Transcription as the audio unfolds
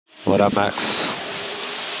Well done, Max.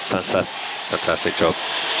 Fantastic job.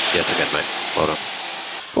 Yet again, mate. Well done.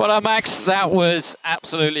 Well done, Max. That was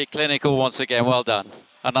absolutely clinical once again. Well done.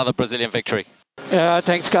 Another Brazilian victory. Yeah,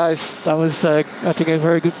 thanks, guys. That was, I think, a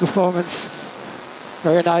very good performance.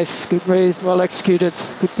 Very nice, good race, well executed,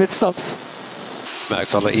 good pit stops.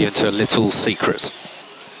 Max, I'll let you into a little secret.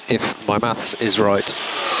 If my maths is right,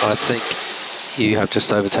 I think you have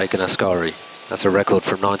just overtaken Ascari. That's a record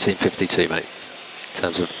from 1952, mate, in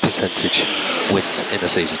terms of percentage wins in a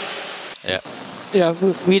season. Yeah. Yeah,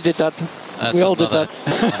 we did that. We all did that.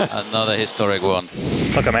 Another historic one.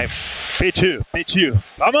 Okay, mate. P2.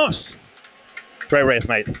 Vamos! Great race,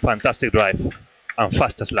 mate. Fantastic drive. And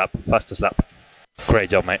fastest lap. Great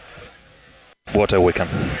job, mate. What a weekend.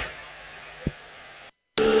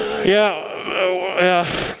 Yeah,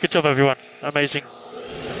 good job, everyone. Amazing.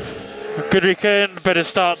 Good weekend, better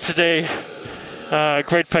start today.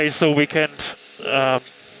 Great pace all weekend.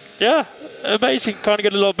 Yeah, amazing. Can't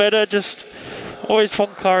get a lot better. Just always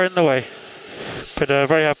one car in the way. But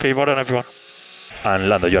very happy. Well done, everyone. And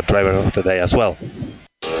Lando, your driver of the day as well.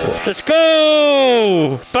 Let's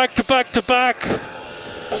go! Back to back.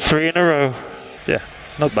 3 in a row. Yeah,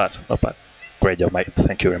 not bad. Great job, mate.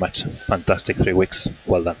 Thank you very much. Fantastic 3 weeks.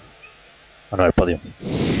 Well done. Another podium.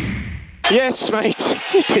 Yes, mate.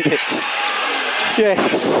 You did it.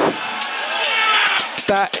 Yes.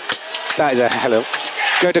 That is a hell of...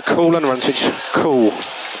 Go to cool and run switch. Cool.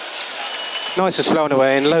 Nice and slow and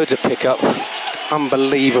away and loads of pickup.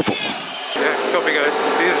 Unbelievable. Yeah, copy, guys.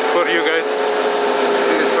 This is for you guys.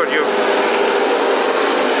 This is for you.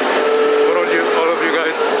 For all of you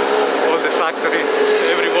guys. All the factory.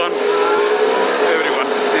 Everyone.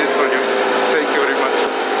 This is for you. Thank you very much.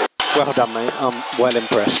 Well done, mate. I'm well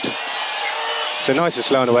impressed. So nice and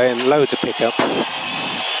slow and away and loads of pickup. Sorry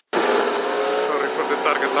for the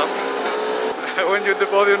target lap. When you're the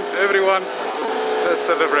podium, everyone, let's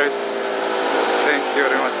celebrate. Thank you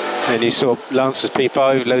very much. And you saw Lance's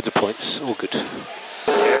P5, loads of points. All good.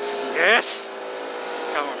 Yes.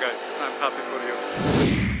 Come on, guys. I'm happy for you.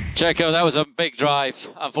 Checo, that was a big drive.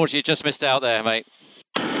 Unfortunately, you just missed out there, mate.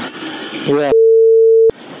 Yeah.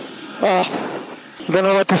 Don't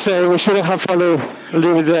know what to say. We shouldn't have followed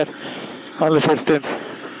Lewis there on the first stint.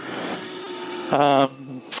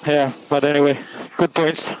 Yeah, but anyway, good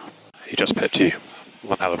points. He just pipped you.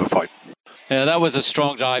 One hell of a fight. Yeah, that was a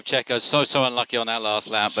strong drive, Checo. So unlucky on that last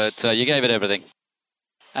lap, but you gave it everything.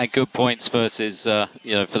 And good points versus, for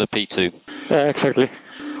the P2. Yeah, exactly.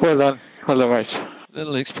 Well done, guys. A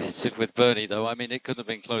little expensive with Bernie, though. I mean, it could have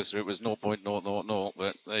been closer. It was 0.000,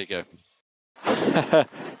 but there you go.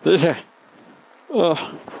 Oh,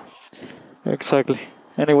 exactly.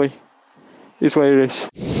 Anyway, this way it is.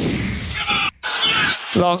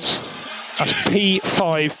 Lance, that's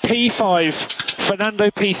P5. Fernando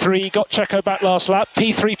P3, got Checo back last lap.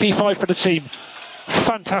 P3, P5 for the team.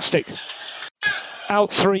 Fantastic.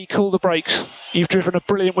 Out 3, cool the brakes. You've driven a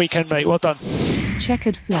brilliant weekend, mate. Well done.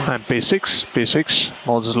 Checkered flag. And P6.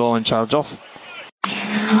 Moses Law in charge of.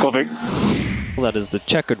 Copy. That is the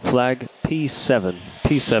checkered flag, P7.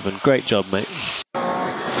 P7, great job, mate.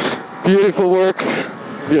 Beautiful work.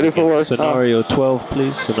 Scenario 12,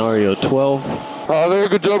 please. Scenario 12. Very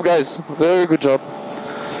good job, guys. Very good job.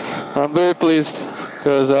 I'm very pleased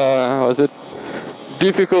because it was a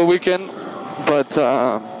difficult weekend, but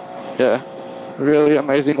yeah, really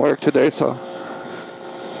amazing work today. So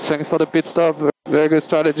thanks for the pit stop. Very good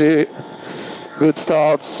strategy, good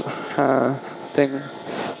starts. I think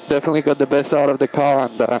definitely got the best out of the car,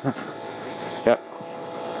 and yeah,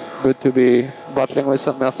 good to be battling with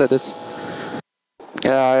some Mercedes.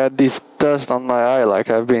 Yeah, I had this dust on my eye, like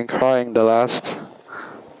I've been crying the last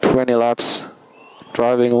 20 laps,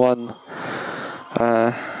 driving one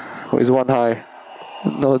with one eye.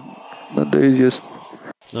 Not the easiest.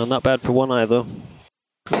 No, not bad for one eye though.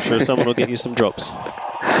 I'm sure someone will get you some drops.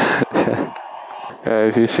 Yeah,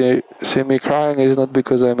 if you see me crying, it's not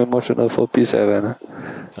because I'm emotional for P7.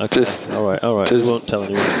 Okay. All right. We won't tell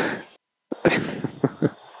anyone.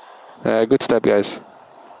 Good step, guys.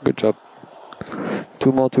 Good job.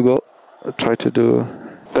 2 more to go. I'll try to do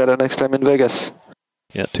better next time in Vegas.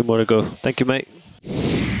 Yeah, 2 more to go. Thank you, mate.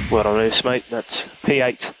 Well done, Lewis, mate. That's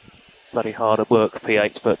P8. Bloody hard at work,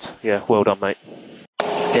 P8, but yeah, well done, mate.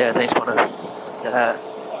 Yeah, thanks, Paulo. That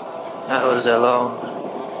was a long,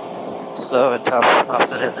 slow and tough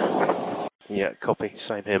afternoon. Yeah, copy.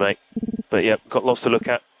 Same here, mate. But yeah, got lots to look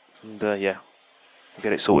at, and yeah, we'll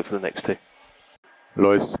get it sorted for the next 2.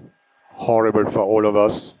 Lewis, horrible for all of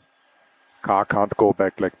us. Car can't go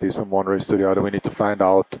back like this from one race to the other. We need to find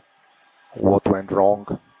out what went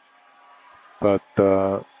wrong. But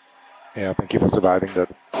yeah, thank you for surviving that.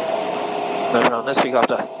 moving on this week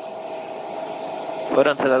after. Well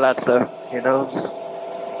done to the lads though, you know.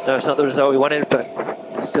 No, it's not the result we wanted, but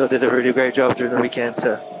still did a really great job during the weekend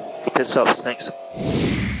to pit stops. Thanks.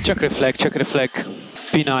 Check the flag,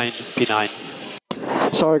 P9, P9.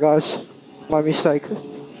 Sorry guys, my mistake.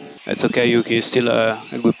 It's okay, Yuki, still a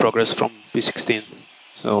good progress from P16.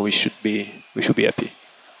 So we should be happy.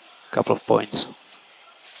 Couple of points.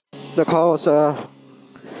 The car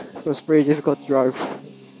was pretty difficult to drive.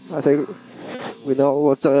 I think we know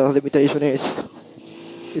what the limitation is.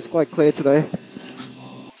 It's quite clear today.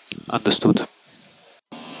 Understood.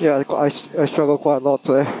 Yeah, I struggle quite a lot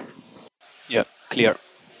today. Yeah, clear.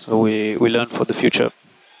 So we learn for the future.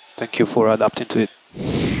 Thank you for adapting to it.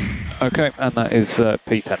 Okay, and that is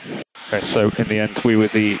P10. Okay, so in the end, we were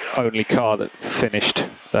the only car that finished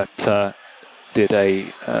that did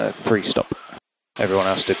a 3-stop. Everyone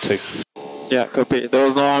else did 2. Yeah, copy. There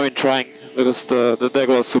was no harm in trying because the deck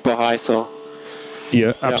was super high, so...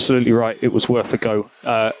 Yeah, absolutely right. It was worth a go.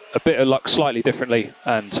 A bit of luck slightly differently,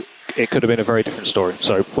 and it could have been a very different story.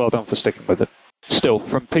 So well done for sticking with it. Still,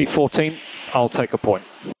 from P14, I'll take a point.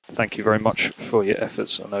 Thank you very much for your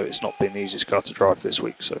efforts. I know it's not been the easiest car to drive this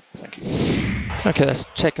week, so thank you. Okay, that's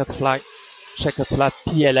checkered flag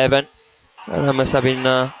P11. That must have been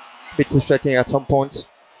a bit frustrating at some point.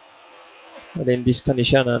 But in this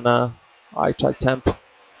condition, and I tried temp.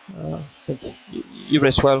 I think you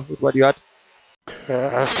raced well with what you had.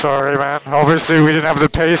 Yeah, sorry man. Obviously we didn't have the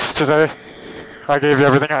pace today. I gave you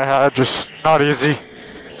everything I had, just not easy.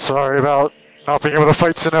 Sorry about not being able to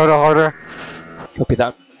fight Sonoda harder. Copy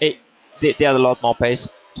that. They had a lot more pace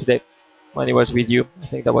today when he was with you. I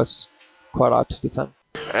think that was quite hard to defend.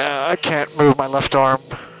 I can't move my left arm.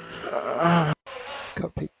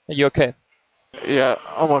 Copy. Are you okay? Yeah,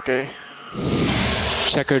 I'm okay.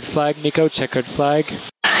 Checkered flag, Nico. Checkered flag.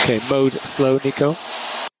 Okay, mode slow, Nico.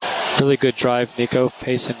 Really good drive, Nico.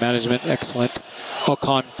 Pace and management, excellent.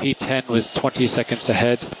 Ocon P10 was 20 seconds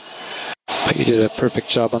ahead. But you did a perfect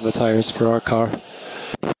job on the tires for our car.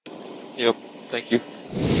 Yep, thank you.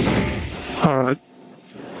 Alright.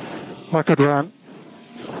 I could rant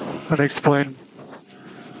and explain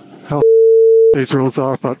how these rules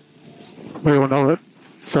are, but we all know it.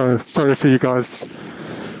 So, sorry for you guys.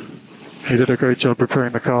 He did a great job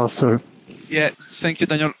preparing the car, so... Yeah, thank you,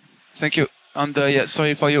 Daniel. Thank you. And yeah,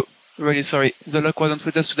 sorry for you. Really sorry. The luck wasn't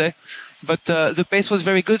with us today. But the pace was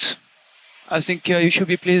very good. I think you should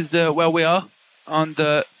be pleased where we are. And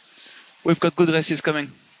we've got good races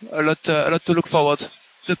coming. A lot to look forward.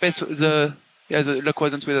 The pace, the luck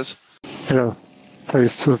wasn't with us. Yeah,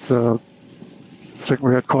 pace was... I think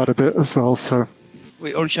we had quite a bit as well, so...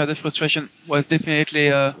 We all share the frustration. Was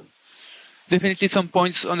definitely some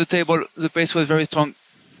points on the table. The pace was very strong.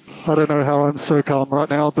 I don't know how I'm so calm right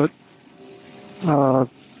now, but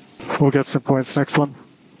we'll get some points next one.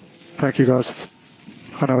 Thank you guys.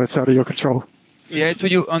 I know it's out of your control. Yeah, to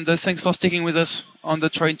you, and thanks for sticking with us on the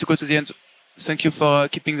train to go to the end. Thank you for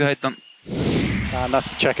keeping the head down. And that's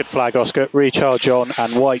the checkered flag, Oscar. Recharge on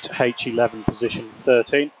and white H11 position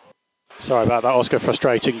 13. Sorry about that, Oscar.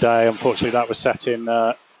 Frustrating day. Unfortunately, that was set in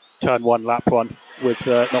turn 1, lap 1, with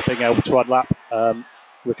not being able to unlap.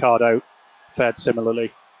 Ricardo fared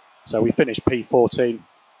similarly. So we finished P14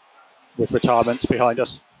 with retirements behind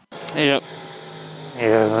us. Yep.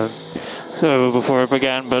 Yeah. So before it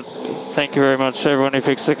began, but thank you very much to everyone who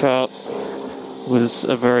fixed the car. It was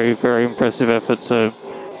a very, very impressive effort, so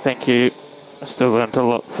thank you. I still learned a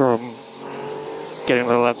lot from getting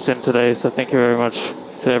the laps in today, so thank you very much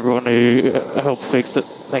to everyone who helped fix it.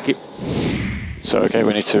 Thank you. So, okay,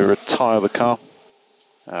 we need to retire the car.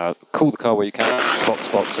 Cool the car where you can.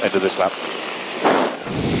 Box, end of this lap.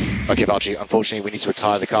 Okay, Valtteri, unfortunately we need to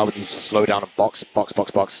retire the car. We need to slow down and box.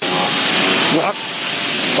 What? Box.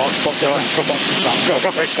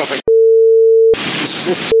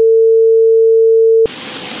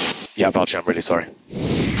 Yeah, Valtteri, I'm really sorry.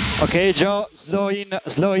 Okay, Joe, slow in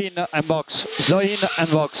and box. Slow in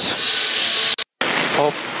and box.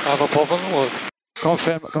 Have a problem or?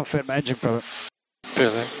 Confirm engine problem.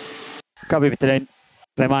 Really? Copy with the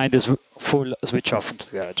remind is full switch off into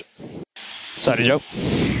the garage. Sorry, Joe.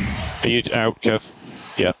 Are you out, Kev?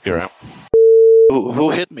 Yeah, you're out. Who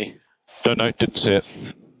hit me? Don't know, didn't see it.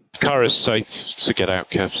 Car is safe to get out,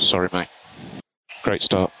 Kev. Sorry, mate. Great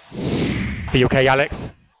start. Are you okay, Alex?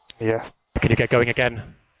 Yeah. Can you get going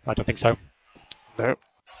again? I don't think so. No.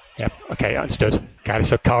 Yeah, okay, understood. Okay,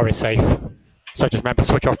 so car is safe. So just remember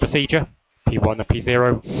switch off procedure, P1 and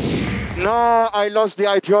P0. No, I lost the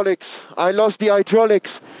hydraulics. Why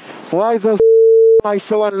the am I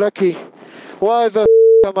so unlucky? Why the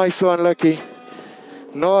am I so unlucky?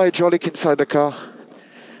 No hydraulic inside the car.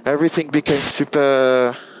 everything became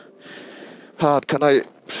super hard.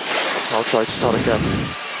 I'll try to start again.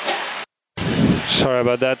 Sorry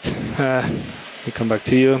about that. We come back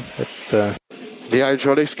to you. But, the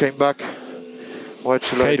hydraulics came back. What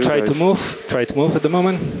should I do? Try to move. Try to move at the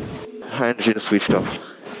moment. Engine switched off.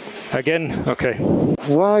 Again? Okay.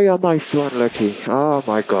 Why am I so unlucky? Oh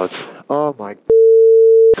my god. Oh my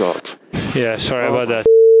god. Yeah, sorry about that.